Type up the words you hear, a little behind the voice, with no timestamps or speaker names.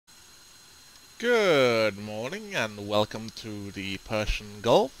Good morning and welcome to the Persian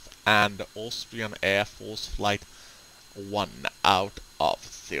Gulf and Austrian Air Force Flight 1 out of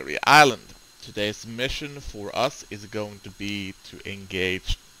Syria Island. Today's mission for us is going to be to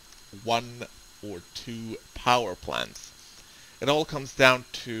engage one or two power plants. It all comes down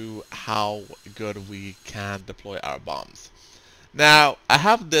to how good we can deploy our bombs. Now, I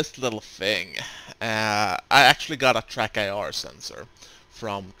have this little thing. I actually got a TrackIR sensor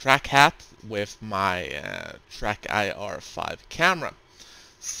from TrackHat with my TrackIR 5 camera.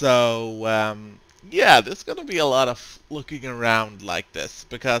 So, yeah, there's going to be a lot of looking around like this,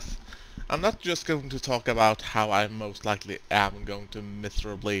 because I'm not just going to talk about how I most likely am going to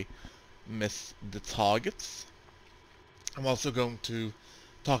miserably miss the targets. I'm also going to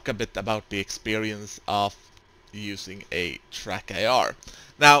talk a bit about the experience of using a TrackIR.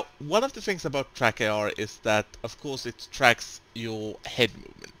 Now, one of the things about TrackIR is that, of course, it tracks your head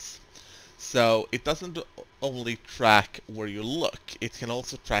movements. So it doesn't only track where you look, it can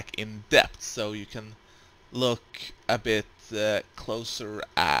also track in depth, so you can look a bit closer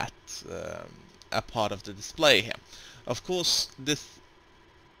at a part of the display here. Of course, this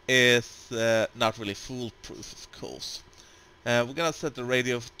is not really foolproof, of course. We're gonna set the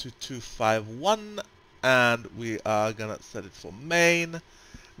radio to 251, and we are gonna set it for main.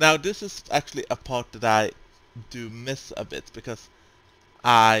 Now this is actually a part that I do miss a bit, because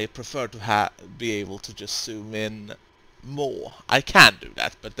I prefer to be able to just zoom in more. I can do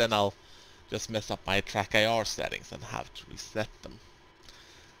that, but then I'll just mess up my TrackIR settings and have to reset them.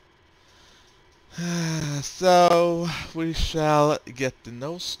 So we shall get the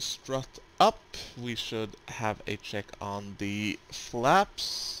nose strut up. We should have a check on the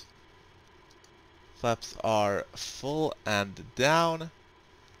flaps. Flaps are full and down.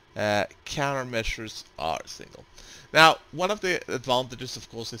 Countermeasures are single. Now, one of the advantages, of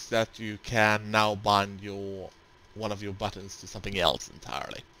course, is that you can now bind one of your buttons to something else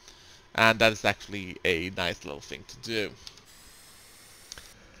entirely. And that is actually a nice little thing to do.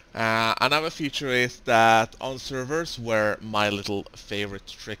 Another feature is that on servers where my little favorite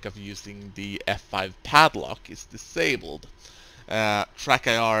trick of using the F5 padlock is disabled,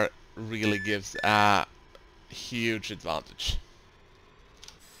 TrackIR really gives a huge advantage.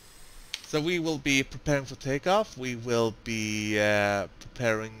 So we will be preparing for takeoff. We will be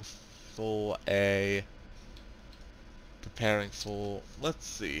preparing for, let's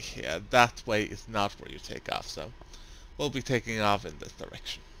see here, that way is not where you take off, so we'll be taking off in this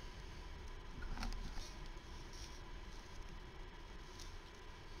direction.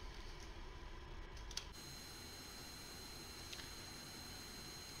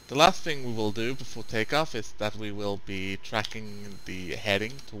 The last thing we will do before takeoff is that we will be tracking the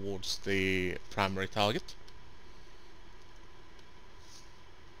heading towards the primary target.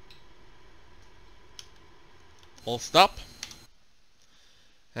 All stop.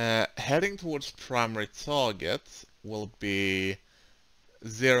 Heading towards primary target will be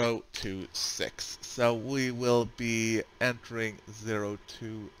 0 to 6. So we will be entering 0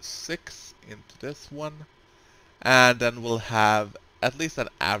 to 6 into this one, and then we'll have at least an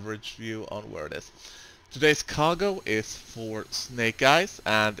average view on where it is. Today's cargo is for Snake Eyes,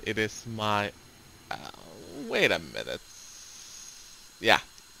 and it is my... wait a minute. Yeah.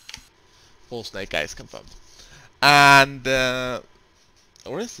 For Snake Eyes confirmed. And...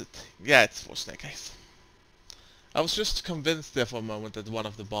 or is it? Yeah, it's for Snake Eyes. I was just convinced there for a moment that one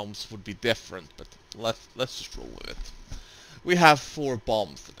of the bombs would be different, but let's just roll with it. We have 4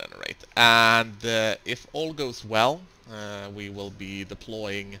 bombs to generate, and if all goes well, we will be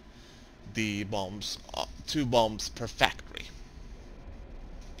deploying the bombs, 2 bombs per factory.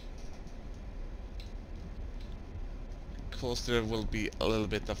 Of course, there will be a little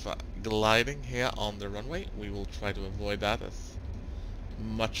bit of gliding here on the runway. We will try to avoid that as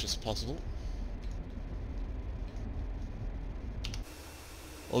much as possible.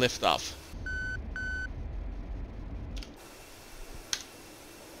 Lift off.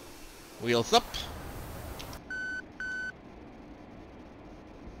 Wheels up.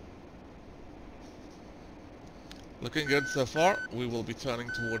 Looking good so far. We will be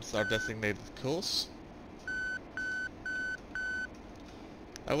turning towards our designated course.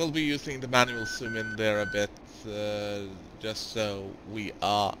 I will be using the manual zoom in there a bit, just so we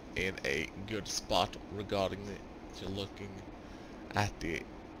are in a good spot regarding to looking at the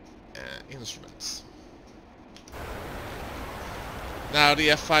instruments. Now, the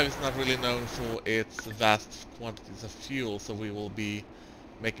F5 is not really known for its vast quantities of fuel, so we will be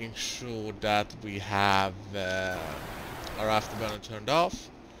making sure that we have our afterburner turned off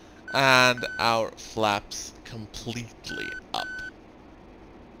and our flaps completely up.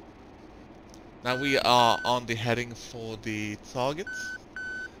 Now we are on the heading for the target.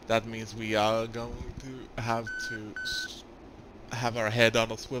 That means we are going to have our head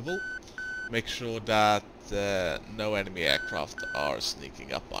on a swivel. Make sure that no enemy aircraft are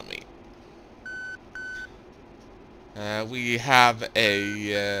sneaking up on me. We have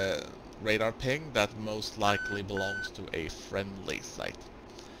a radar ping that most likely belongs to a friendly site.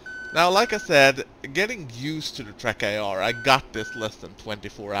 Now, like I said, getting used to the TrackIR, I got this less than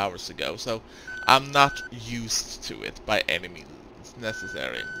 24 hours ago, so I'm not used to it by any means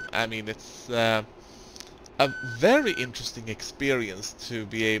necessary. I mean, it's a very interesting experience to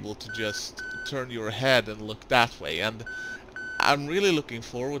be able to just turn your head and look that way, and I'm really looking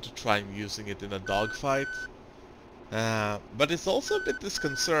forward to trying using it in a dogfight. But it's also a bit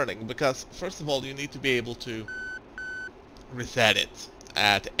disconcerting, because first of all you need to be able to reset it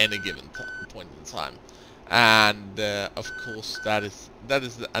at any given point in time, and of course that is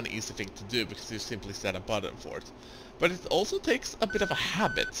an easy thing to do because you simply set a button for it. But it also takes a bit of a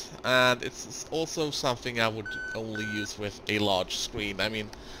habit, and it's also something I would only use with a large screen. I mean,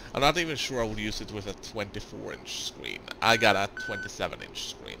 I'm not even sure I would use it with a 24-inch screen. I got a 27-inch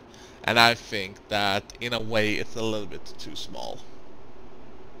screen, and I think that in a way it's a little bit too small.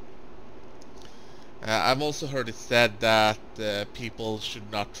 I've also heard it said that people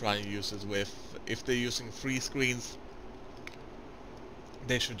should not try and use it with, if they're using free screens,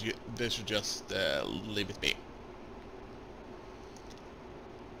 they should just leave it be.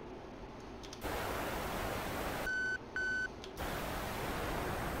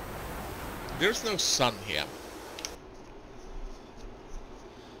 There's no sun here.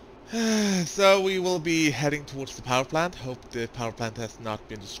 So we will be heading towards the power plant. Hope the power plant has not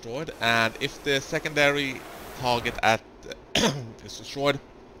been destroyed. And if the secondary target at is destroyed,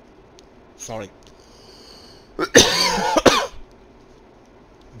 sorry,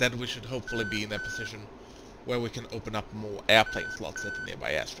 then we should hopefully be in a position where we can open up more airplane slots at the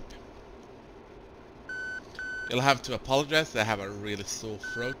nearby airstrip. You'll have to apologize. I have a really sore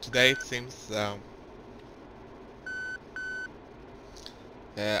throat today, it seems.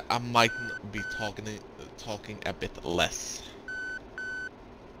 I might be talking a bit less.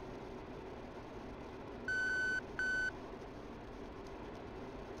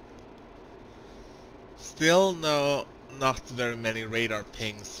 Still not very many radar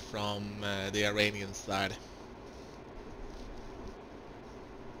pings from the Iranian side.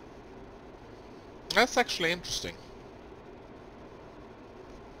 That's actually interesting.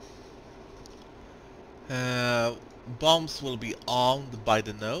 Bombs will be armed by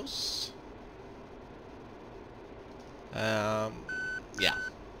the nose. Yeah,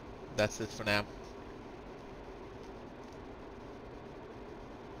 that's it for now.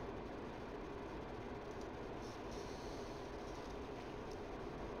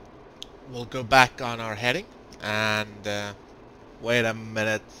 We'll go back on our heading, and wait a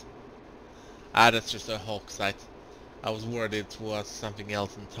minute. That's just a hawk site. I was worried it was something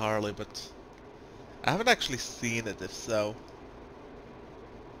else entirely, but I haven't actually seen it, if so.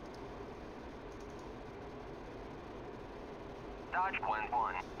 Dodge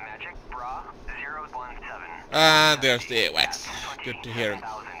 1-1, Magic Bra 017. And there's the AWACS. Good to hear him.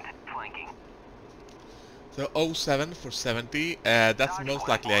 So 07 for 70, that's most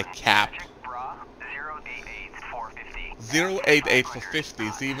likely a cap. 088 for 50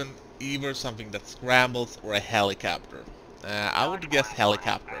 is either something that scrambles or a helicopter. I would guess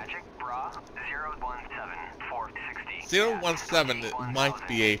helicopter. 017 might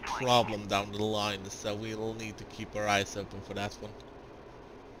be a problem down the line, so we'll need to keep our eyes open for that one.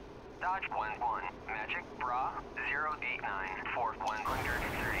 Dodge 1-1, Magic Bra 089 for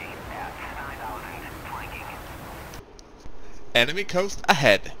 130 at 9000 flanking. Enemy coast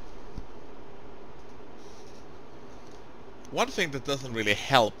ahead. One thing that doesn't really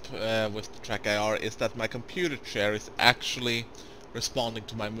help with the TrackIR is that my computer chair is actually responding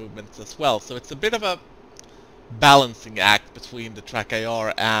to my movements as well, so it's a bit of a balancing act between the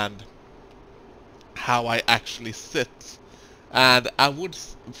TrackIR and how I actually sit. And I would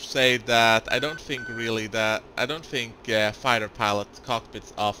say that I don't think fighter pilot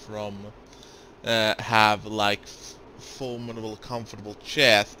cockpits are from have like formidable, comfortable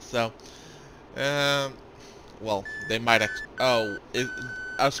chairs. So, well, they might. Our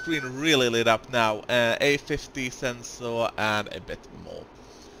screen really lit up now. A50 sensor and a bit more.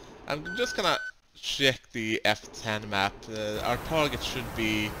 I'm just gonna check the F10 map. Our target should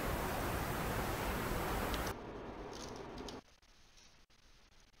be.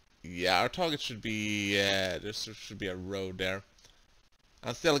 Yeah, our target should be, there should be a road there.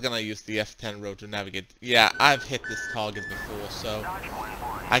 I'm still gonna use the F10 road to navigate. Yeah, I've hit this target before, so...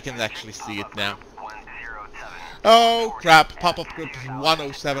 I can actually see it now. 107. Oh crap, pop-up group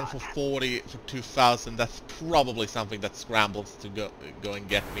 107 for 40 for 2000. That's probably something that scrambles to go and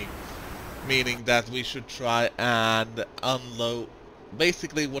get me. Meaning that we should try and unload.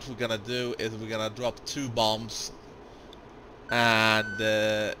 Basically what we're gonna do is we're gonna drop 2 bombs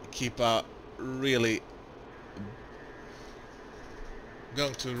and keep a really...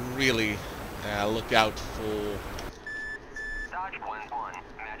 going to really look out for... Dodge 1-1.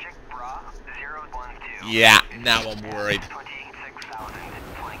 Magic Bra 012. Yeah, now I'm worried. 26,000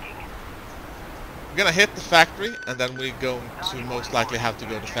 flanking. We're gonna hit the factory, and then we're going to most likely have to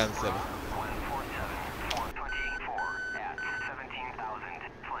go defensive. 147 424 at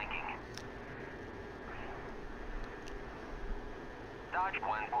 17,000 flanking. Dodge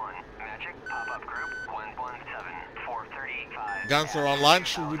 1-1. Magic pop-up group 117 435. Guns are online,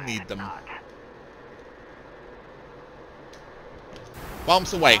 should we need them?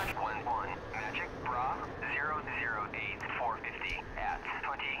 Bombs away. Dodge 1-1. Magic Bra 008 450 at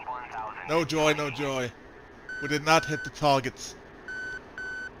 21,000. No joy, no joy. We did not hit the targets.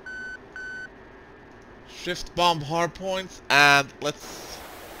 Shift bomb hard points, and let's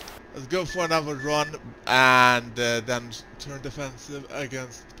go for another run, and then turn defensive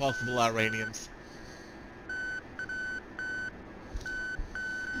against possible Iranians.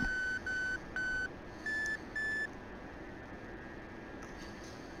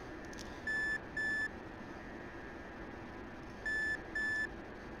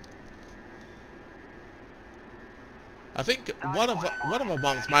 I think one of our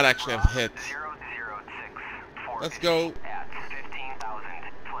bombs might actually have hit. 006 Let's go. at 15,000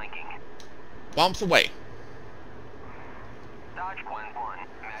 flanking. Bombs away. Dodge 1-1.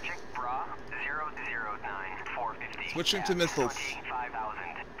 Magic Bra 009 450. Switching to at missiles.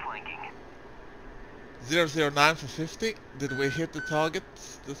 25,000 flanking. 009 for 50. Did we hit the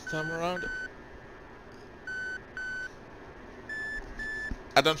targets this time around?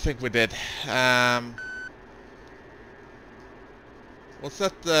 I don't think we did. We'll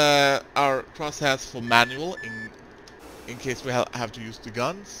set our crosshairs for manual in case we have to use the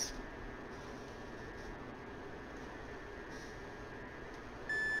guns.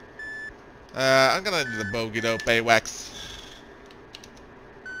 I'm gonna need the bogey though, AWACS.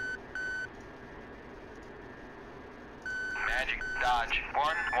 Magic Dodge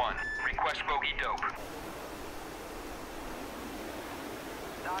 1-1. Request bogey dope.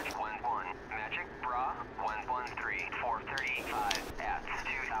 Dodge 1-1. Magic Bra 113 435 at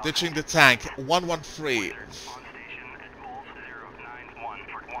 2,000. Ditching the tank, 113. On station at Pulse 091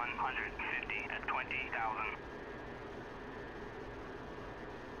 for 150 at 20,000.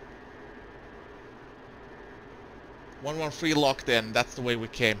 113 locked in, that's the way we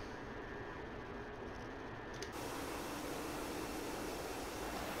came.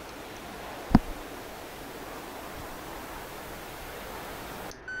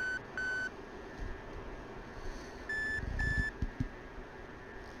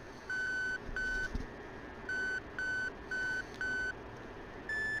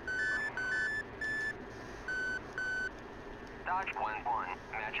 Dodge 1-1.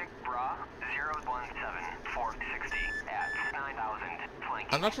 Magic Bra 017 460 at 9,000 flanking.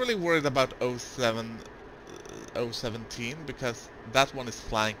 I'm not really worried about 017 because that one is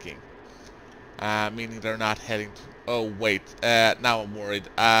flanking. Meaning they're not heading to... Oh wait, now I'm worried.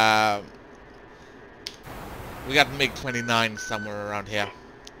 We got MiG-29 somewhere around here.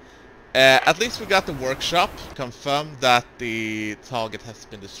 At least we got the workshop, confirmed that the target has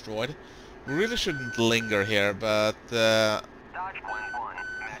been destroyed. We really shouldn't linger here, but... Dodge 1-1.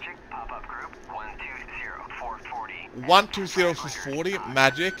 Magic pop-up group 120 440. 120 for 40,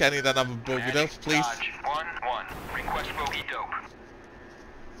 Magic, I need another bogey dope, please. Dodge 1-1. Request bogey dope.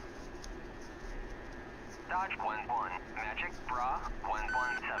 Dodge 1-1. Magic Bra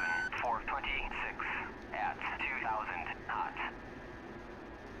 117 426 at 2,000 hot.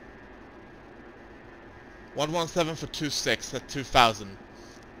 117 for 26 at 2000.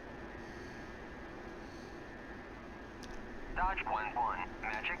 Dodge 1-1.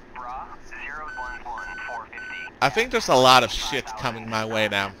 Magic Bra 011 450. I think there's a lot of shit coming my way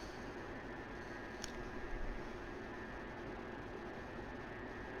now.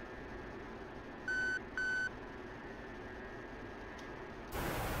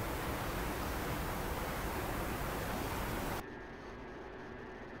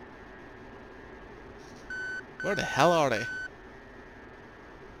 Where the hell are they?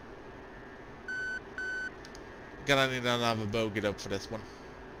 Gonna need another bogey dope for this one.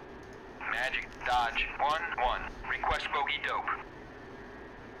 Magic Dodge 1-1. Request bogey dope.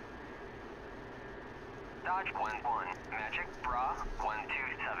 Dodge 1-1, Magic Bra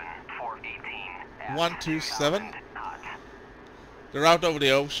 127, 418 at 127. 2000 hot. They're out over the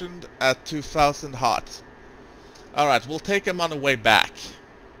ocean at 2000 hot. Alright, we'll take them on the way back.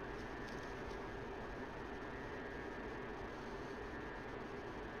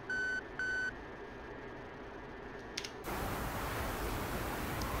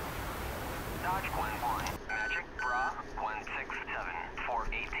 Dodge 1-1, Magic Bra 167,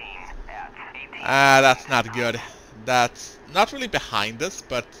 418 at 18. That's not good. That's not really behind us,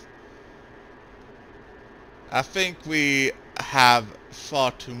 but I think we have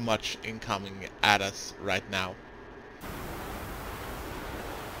far too much incoming at us right now.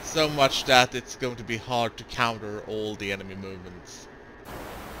 So much that it's going to be hard to counter all the enemy movements.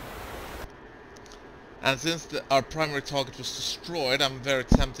 And since our primary target was destroyed, I'm very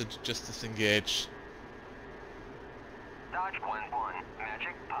tempted to just disengage. Dodge 1-1,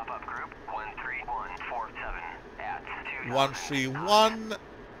 Magic Pop-Up Group 13147 at 2000. 131.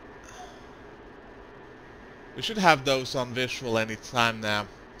 We should have those on visual any time now.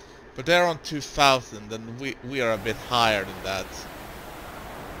 But they're on 2000 and we are a bit higher than that.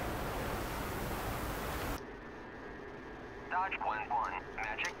 Dodge 1-1,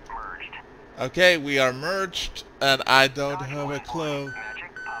 Magic merged. Okay, we are merged and I don't Dodge have a 1-1, clue.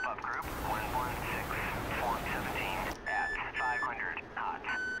 Magic Pop-Up Group 116, 417 at 500 hot.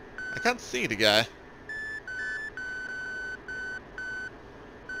 I can't see the guy.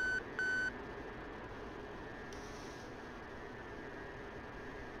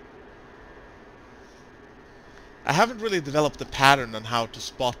 I haven't really developed a pattern on how to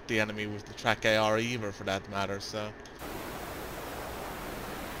spot the enemy with the TrackIR either, for that matter, so...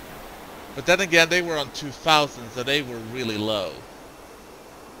 But then again, they were on 2000, so they were really low.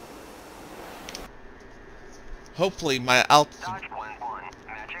 Hopefully my altitude... Dodge 1-1,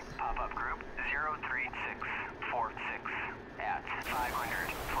 Magic Pop-Up Group 03646 at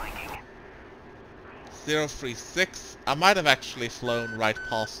 500 flanking. 036, I might have actually flown right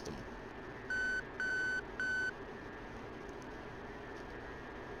past them.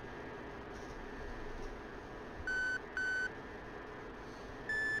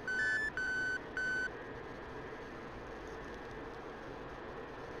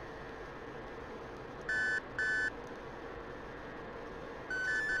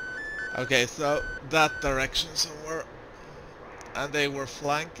 Okay, so that direction somewhere, and they were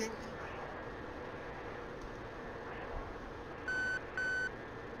flanking.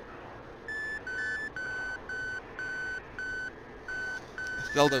 I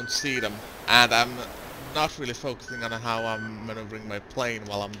still don't see them, and I'm not really focusing on how I'm maneuvering my plane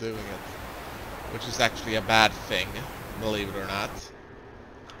while I'm doing it, which is actually a bad thing, believe it or not.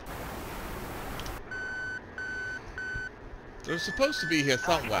 They're supposed to be here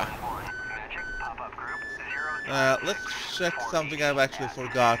somewhere. Let's check something I've actually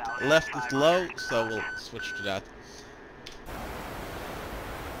forgot. Left is low, so we'll switch to that.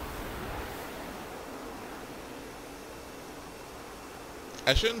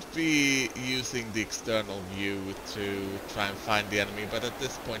 I shouldn't be using the external view to try and find the enemy, but at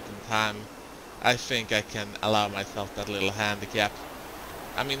this point in time, I think I can allow myself that little handicap.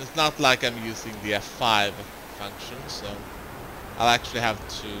 I mean, it's not like I'm using the F5 function, so I'll actually have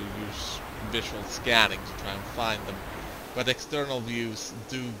to use visual scanning to try and find them. But external views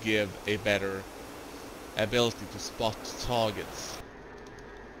do give a better ability to spot targets.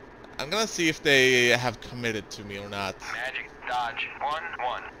 I'm gonna see if they have committed to me or not. Magic Dodge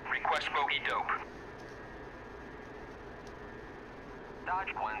 1-1, request bogey dope.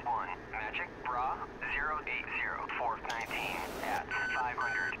 Dodge 1-1, Magic Bra 080-419 at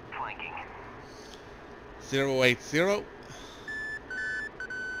 500 flanking. 080.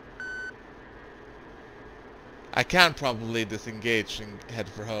 I can probably disengage and head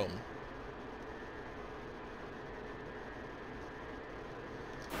for home.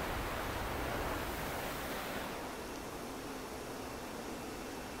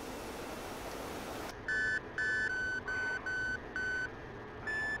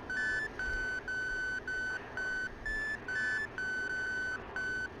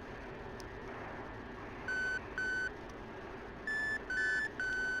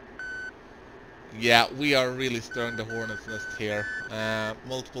 Yeah, we are really stirring the hornet's nest here.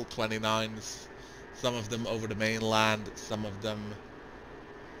 Multiple 29s, some of them over the mainland, some of them...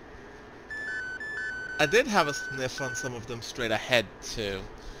 I did have a sniff on some of them straight ahead too.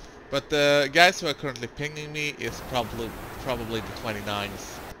 But the guys who are currently pinging me is probably the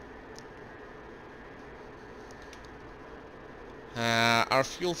 29s. Our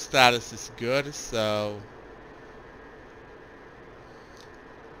fuel status is good, so...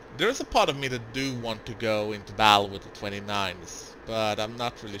 There's a part of me that do want to go into battle with the 29s, but I'm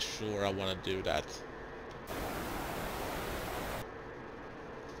not really sure I want to do that.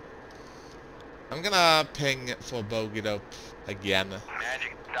 I'm gonna ping for bogey dope again.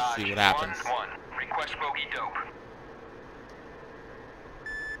 Magic dodge. See what happens. 1-1. Request bogey dope.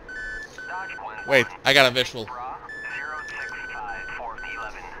 Dodge 1-1. Wait, I got a visual.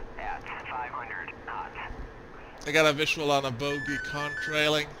 065411 at 500 knots. I got a visual on a bogey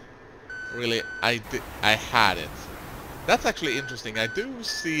contrailing. Really, I had it. That's actually interesting. I do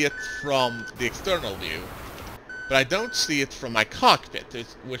see it from the external view, but I don't see it from my cockpit,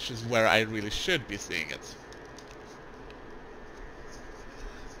 which is where I really should be seeing it.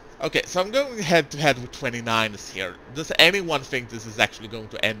 Okay, so I'm going head to head with 29s here. Does anyone think this is actually going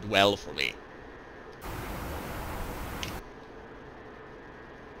to end well for me?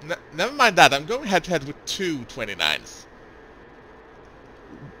 Never mind that, I'm going head to head with two 29s.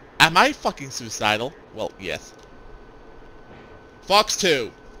 Am I fucking suicidal? Well, yes. Fox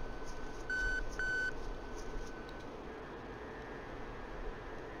 2!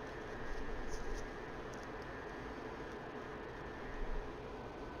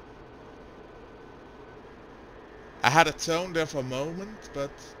 I had a tone there for a moment,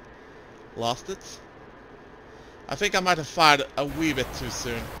 but lost it. I think I might have fired a wee bit too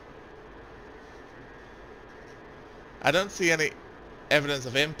soon. I don't see any evidence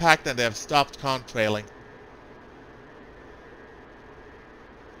of impact, and they have stopped contrailing.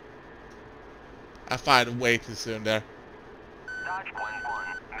 I fired way too soon there. Dodge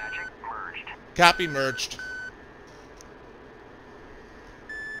 1-1. Magic merged. Copy merged.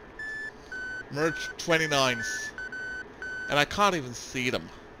 Merged 29s. And I can't even see them.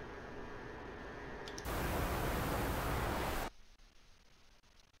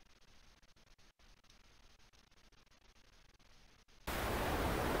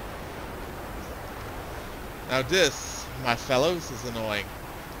 Now this, my fellows, is annoying.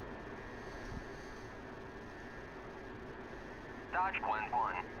 Dodge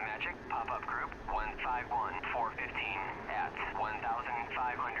 1-1. Magic pop-up group 151415 at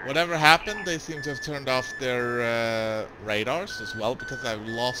 1500. Whatever happened, they seem to have turned off their radars as well, because I've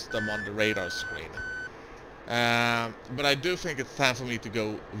lost them on the radar screen. But I do think it's time for me to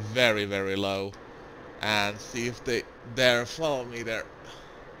go very, very low and see if they dare follow me there.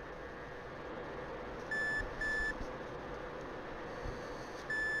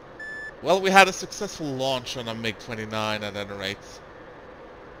 Well, we had a successful launch on a MiG-29 at any rate.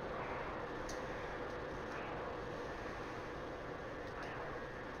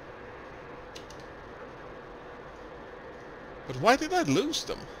 But why did I lose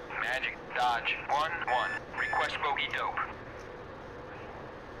them? Magic dodge 1-1. Request bogey dope.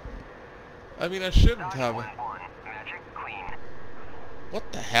 I mean, I shouldn't Dodge have. 1-1. Magic clean.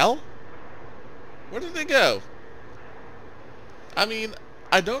 What the hell? Where did they go? I mean,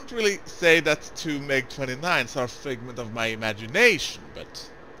 I don't really say that two MiG-29s are a figment of my imagination, but...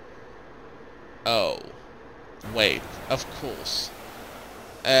 Oh. Wait, of course.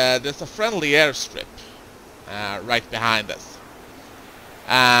 There's a friendly airstrip right behind us.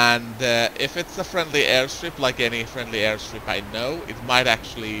 And if it's a friendly airstrip, like any friendly airstrip I know, it might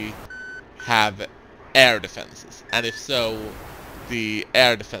actually have air defenses. And if so, the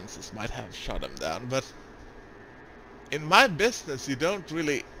air defenses might have shot them down, but... In my business, you don't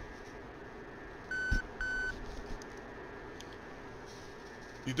really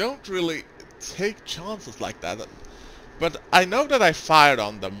take chances like that. But I know that I fired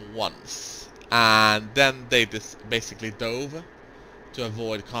on them once, and then they basically dove to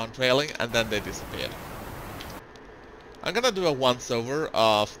avoid contrailing, and then they disappeared. I'm gonna do a once-over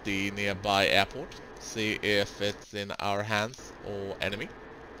of the nearby airport, see if it's in our hands or enemy.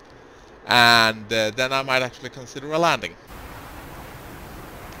 And then I might actually consider a landing.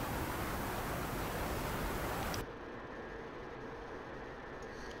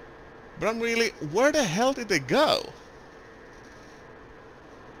 But I'm really... Where the hell did they go?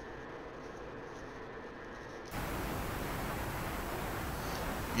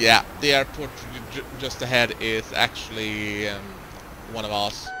 Yeah, the airport just ahead is actually one of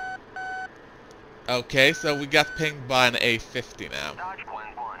ours. Okay, so we got pinged by an A50 now. Dodge 1-1.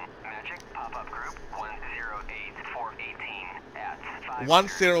 Magic pop-up group 108418 at 500.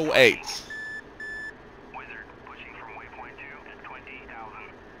 108. Wizard pushing from waypoint 2 at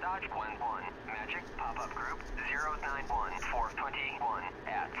 20,000. Dodge 1-1. Magic pop-up group 091421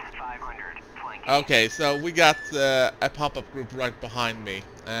 at 500. Flanking. Okay, so we got a pop-up group right behind me.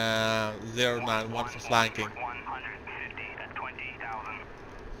 091 for flanking. 150 at 20,000.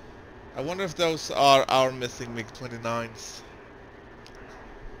 I wonder if those are our missing MiG-29s.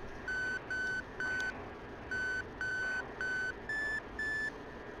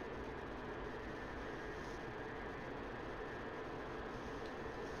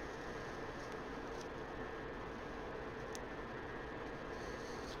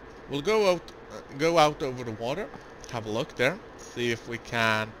 We'll go out over the water, have a look there, see if we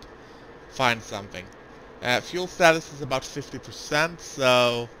can find something. Fuel status is about 50%,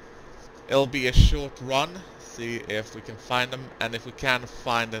 so it'll be a short run. See if we can find them, and if we can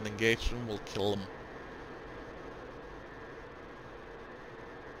find and engage them, we'll kill them.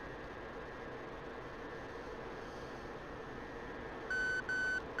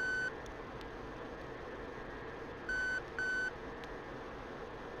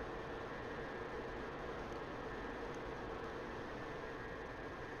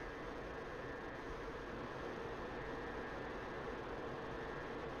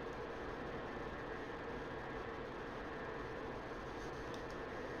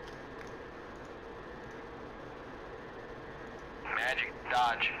 Magic,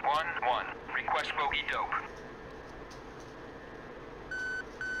 Dodge, 1-1. Request bogey dope.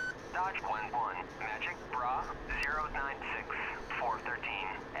 Dodge 1-1. Magic, Bra, 096 for 13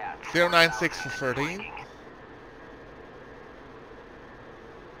 at 096 for 13. flanking.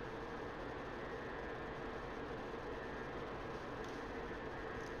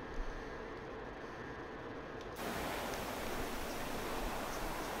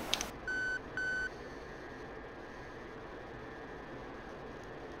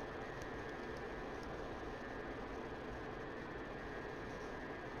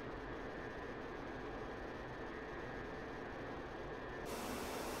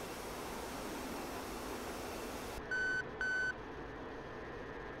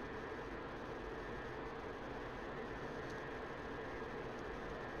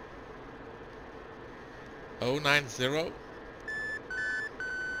 .090.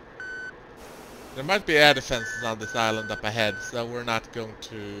 There might be air defenses on this island up ahead, so we're not going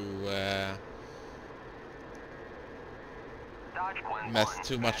to mess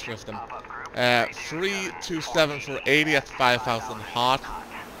too much with them. 327 for 80 at 5,000 hot.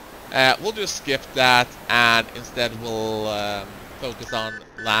 We'll just skip that, and instead we'll focus on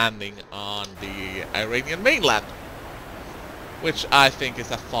landing on the Iranian mainland, which I think is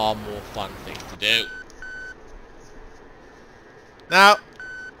a far more fun thing to do. Now,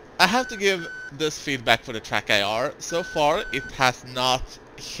 I have to give this feedback for the TrackIR. So far, it has not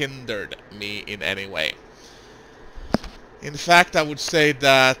hindered me in any way. In fact, I would say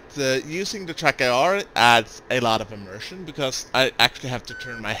that using the TrackIR adds a lot of immersion, because I actually have to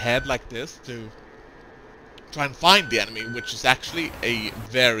turn my head like this to try and find the enemy, which is actually a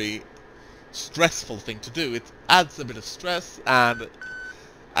very stressful thing to do. It adds a bit of stress, and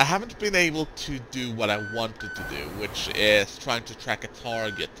I haven't been able to do what I wanted to do, which is trying to track a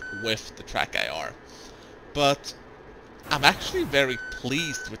target with the TrackIR. But I'm actually very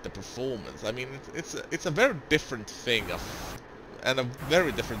pleased with the performance. I mean, it's a very different thing and a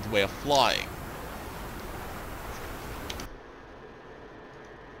very different way of flying.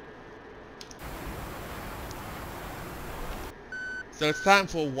 So it's time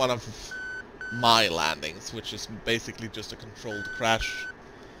for one of my landings, which is basically just a controlled crash.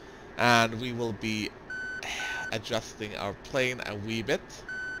 And we will be adjusting our plane a wee bit.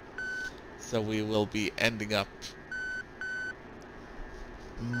 So we will be ending up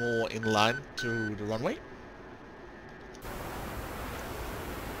more in line to the runway.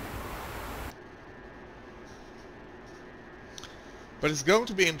 But it's going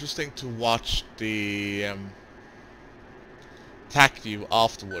to be interesting to watch the TAC view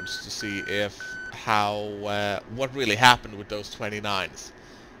afterwards to see if what really happened with those 29s.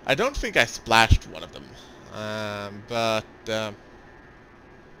 I don't think I splashed one of them, but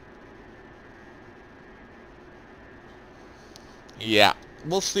yeah,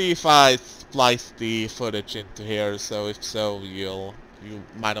 we'll see if I splice the footage into here. So if so, you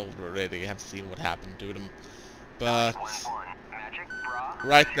might already have seen what happened to them. But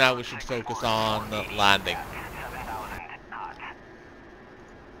right now we should focus on landing.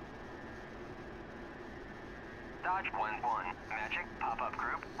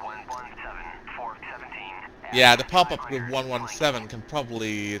 Yeah, the pop-up group 117 can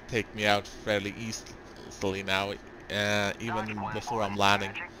probably take me out fairly easily now, even before I'm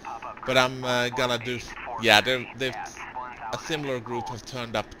landing. But I'm gonna do... Yeah, a similar group have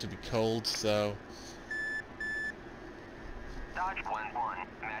turned up to be cold, so... Dodge 1-1,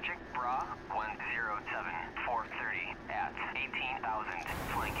 Magic Bra 107, 430 at 18,000,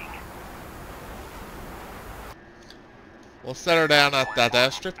 flanking. We'll set her down at that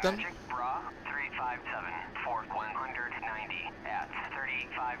airstrip then. Magic Bra 357, 190 at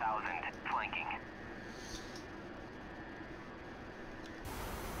 35,000, flanking.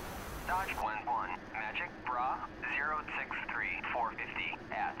 Dodge 1-1, Magic Bra 063, 450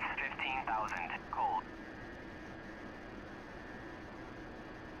 at 15,000, cold.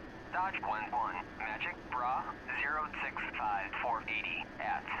 Dodge Gwen 1, Magic Bra 065480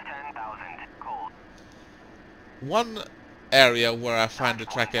 at 10,000 cold. One area where I find the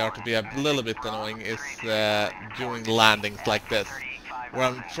TrackIR to be a little bit annoying is during landings like this, where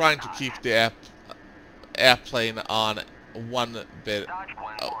I'm trying to keep the airplane on one bit.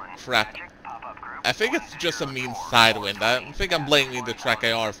 Oh, crap. I think it's just a mean sidewind. I think I'm blaming the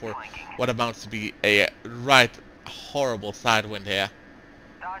TrackIR for what amounts to be a right horrible sidewind here.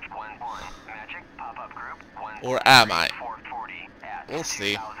 Or am I? We'll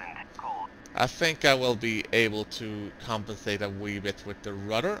see. I think I will be able to compensate a wee bit with the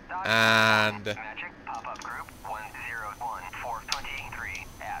rudder, and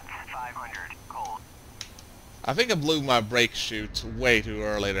I think I blew my brake chute way too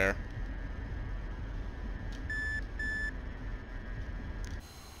early there.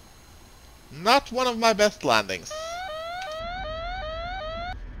 Not one of my best landings.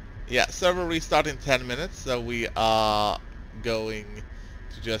 Yeah, server restart in 10 minutes, so we are going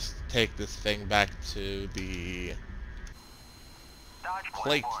to just take this thing back to the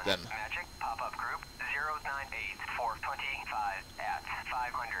plate then. Magic pop-up group 098425 at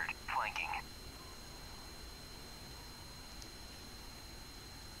 500 flanking.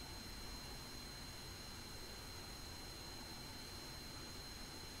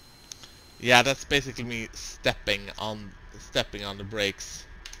 Yeah, that's basically me stepping on the brakes.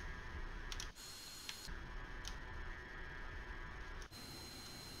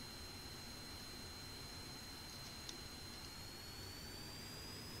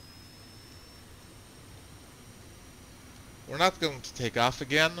 We're not going to take off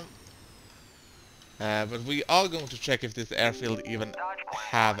again, but we are going to check if this airfield even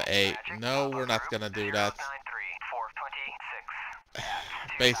have a... No, we're not gonna do that.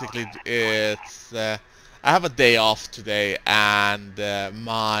 Basically, it's... I have a day off today, and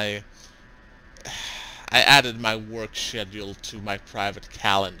I added my work schedule to my private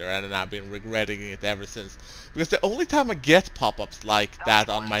calendar, and I've been regretting it ever since. Because the only time I get pop-ups like that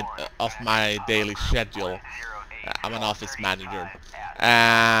on my of my daily schedule, I'm an office manager,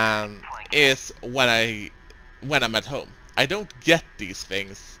 and is when I'm at home. I don't get these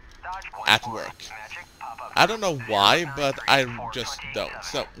things at work. I don't know why, but I just don't.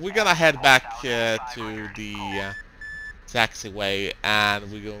 So we're gonna head back to the taxiway,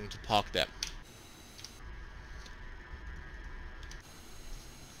 and we're going to park them.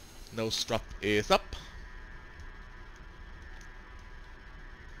 No strap is up.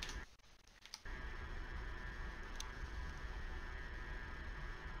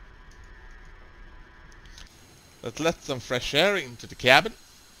 Let's let some fresh air into the cabin.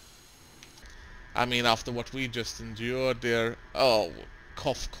 I mean, after what we just endured there... Oh,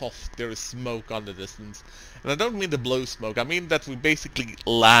 cough, cough, there is smoke on the distance. And I don't mean the blow smoke, I mean that we basically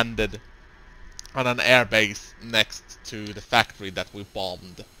landed on an airbase next to the factory that we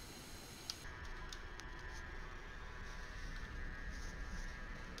bombed.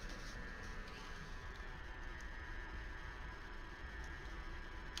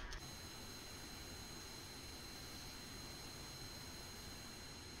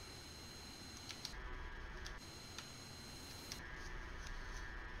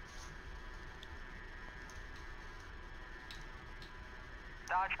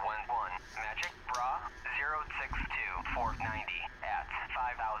 Dodge 1-1, Magic Bra 062490 at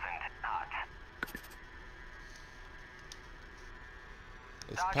 5,000 hot.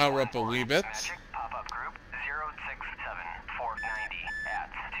 Let's power up a wee bit. Magic pop-up group 067490 at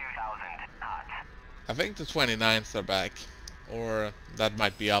 2,000 hot. I think the 29s are back. Or that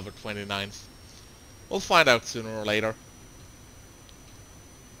might be other 29s. We'll find out sooner or later.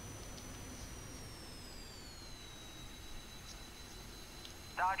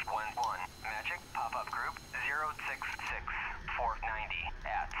 Dodge 1-1, Magic pop-up group 066490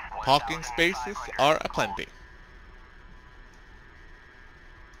 at 1,500 Parking spaces are aplenty.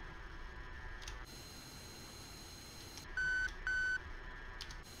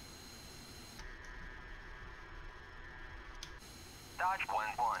 Dodge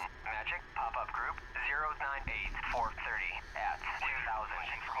 1-1, Magic pop-up group 098430 at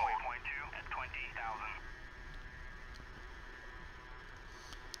 2,000 from waypoint 2 at 20,000.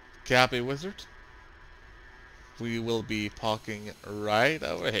 Copy, Wizard. We will be parking right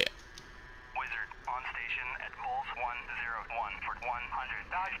over here. Wizard on station at Pulse 101 for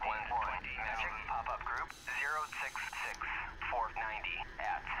 100. Dodge 1-1, Magic pop-up group 066490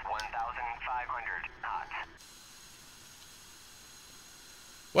 at 1,500 hot.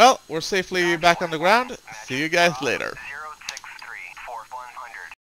 Well, we're safely back on the ground. See you guys later.